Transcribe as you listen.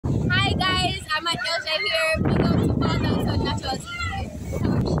man LJ here. Big up to Father Son Natural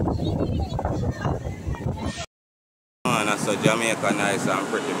Man, so Jamaica nice and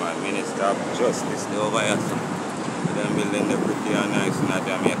pretty, man. Minister of Justice, they over here. So them building the pretty and nice in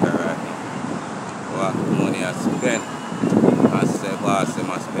Jamaica right now. What money I spend. I say, boss, they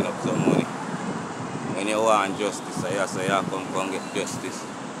must spend up some money. When you want justice, so you say, you come get justice.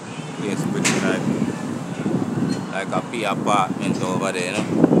 It's pretty like a P apartment over there, you know.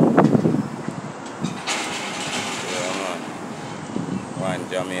 Yeah, man. One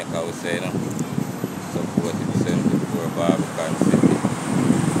Jamaica, we say, you know. Support it, 74 Barbican City.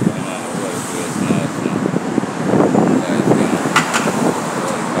 Yeah, man, the whole place nice, you know. Guys, you know.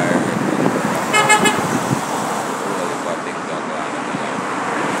 All pirate. All the bad things are going on, you know.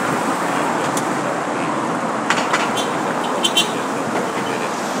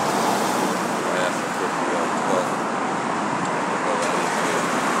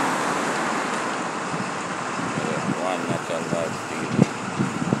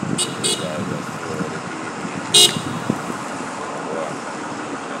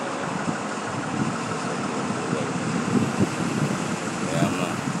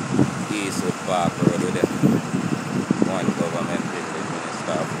 Park Road with them. One government building,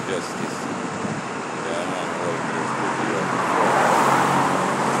 Minister of Justice. Yeah, man, all place pretty up.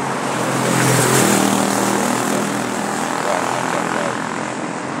 One Natural TV.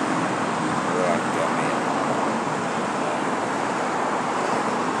 One Jamaica.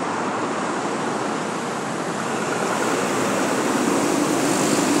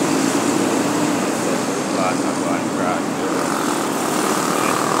 Class of one cross.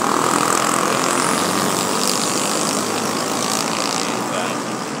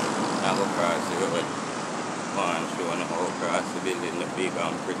 Across the building, the big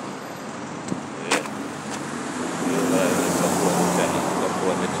and pretty. Yeah. You guys support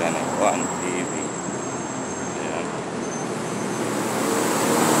the channel, One TV. Yeah.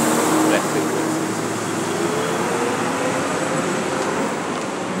 Bless it.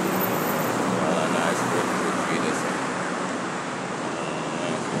 Well, a nice good video.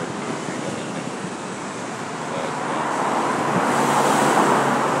 Nice good video.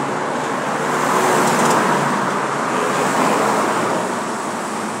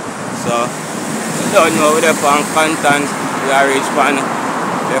 So, you don't know we're on Canton, we are reached on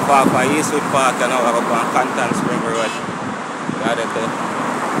the park for Eastwood Park and now we're up on Canton Spring Road. We are there to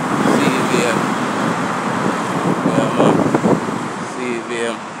CVM. Yeah, man.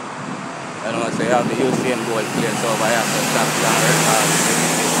 CVM. And also you have the Usain Bolt place over here, so Chaps and Record.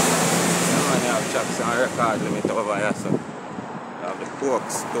 Yeah, man, you have Chaps and Record limit over here, so you have the Coke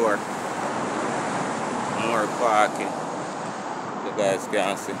store. More parking. You guys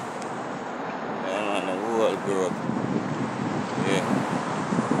can see. Yeah, man, the whole group. Yeah.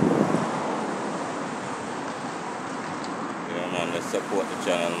 Yeah, man, let's support the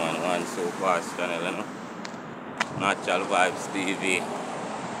channel, man. One so fast channel, you know. Natural Vibes TV.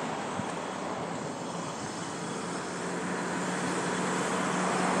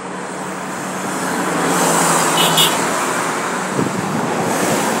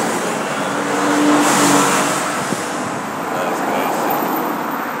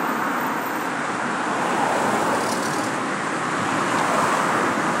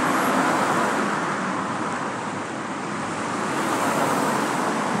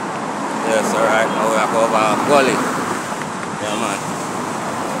 Yes, alright, now we are over Gully. Yeah, man.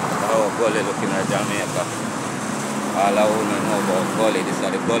 How Gully looking at Jamaica. All I want to know about Gully, these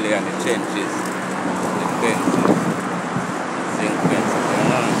are the Gully and the trenches. The benches. Zinc fences, yeah,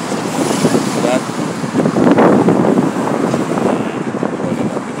 man. See that? Gully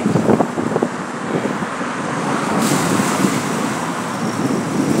looking at.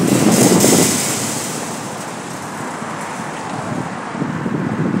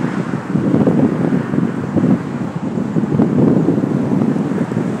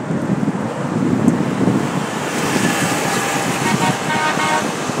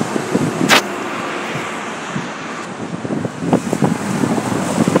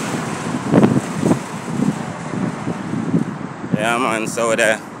 Yeah, man, so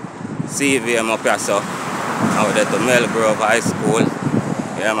the CVM up here, so now we're to Melgrove High School.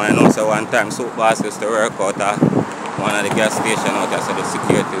 Yeah, man, I know so one time Soup Boss used to work out at one of the gas stations out there, so the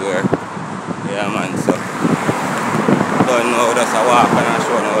security work. Yeah, man, so don't know, just a walk and I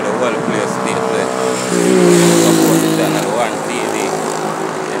show how the whole place did play. Support the channel, One TV.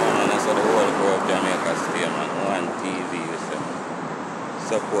 Yeah, man, that's how the whole Grove Jamaica stay, man. One TV, you say.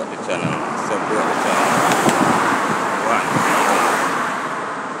 Support the channel, man. Support the channel. One TV.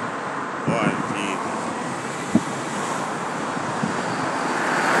 One TV.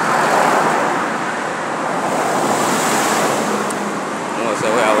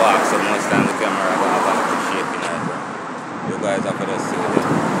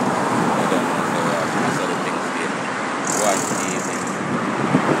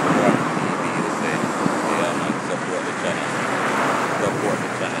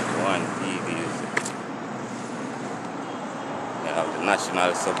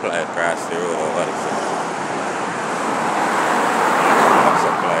 supply across the road over there.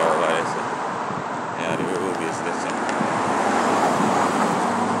 Supply over there. Yeah, the Ruby's listen.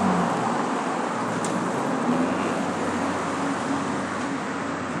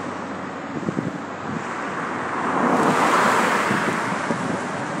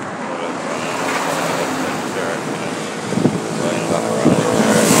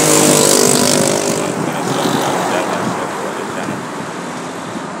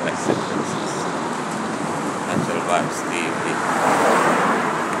 Natural Vibes TV.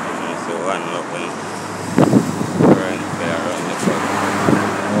 So one look when we're in there around the club.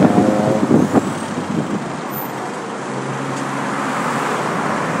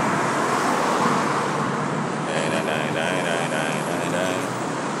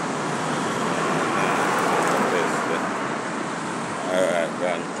 Alright,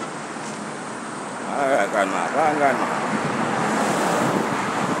 grandma. Alright, grandma. Go on, grandma.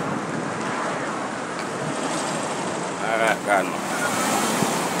 Alright, grandma.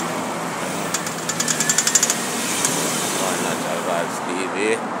 Natural Vibes TV.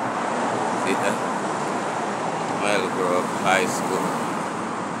 See that? Melgrove High School.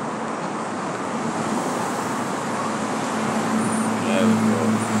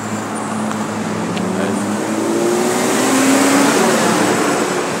 Melgrove High School.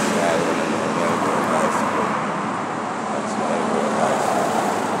 Yeah, I want to know Melgrove High School. That's Melgrove High School.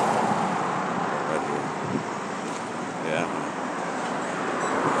 Okay. Yeah.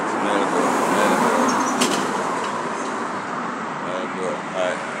 That's Melgrove High.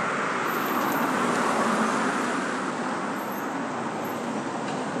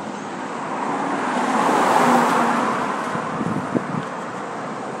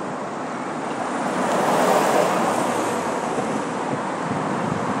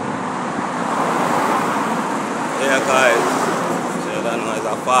 Yeah, guys, so that know it's a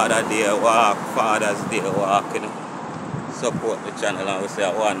Father's Day walk, you know. Support the channel, and we say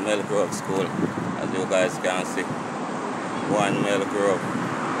at One Melgrove School, as you guys can see. One Melgrove.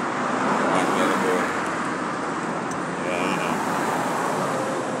 Yeah, man.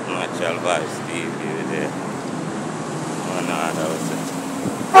 Natural Vibes TV there. One other, we say.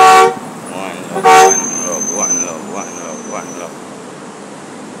 One love.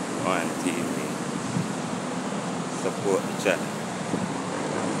 One TV. Support the channel.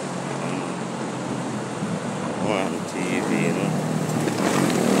 One TV, you know.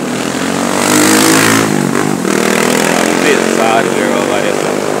 Business hardware over there.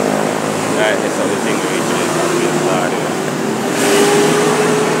 Right, that's how we think we reach business hardware.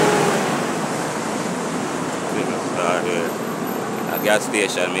 Business hardware. A gas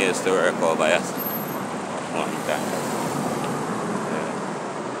station me used to work over here one time. Yeah.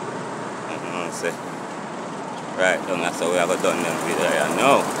 You know, say. Right, that's how we have done them video here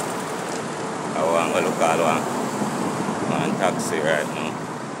now. I want to look at one taxi right now.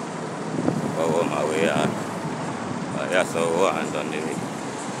 Go home my way out. That's how we want done the video.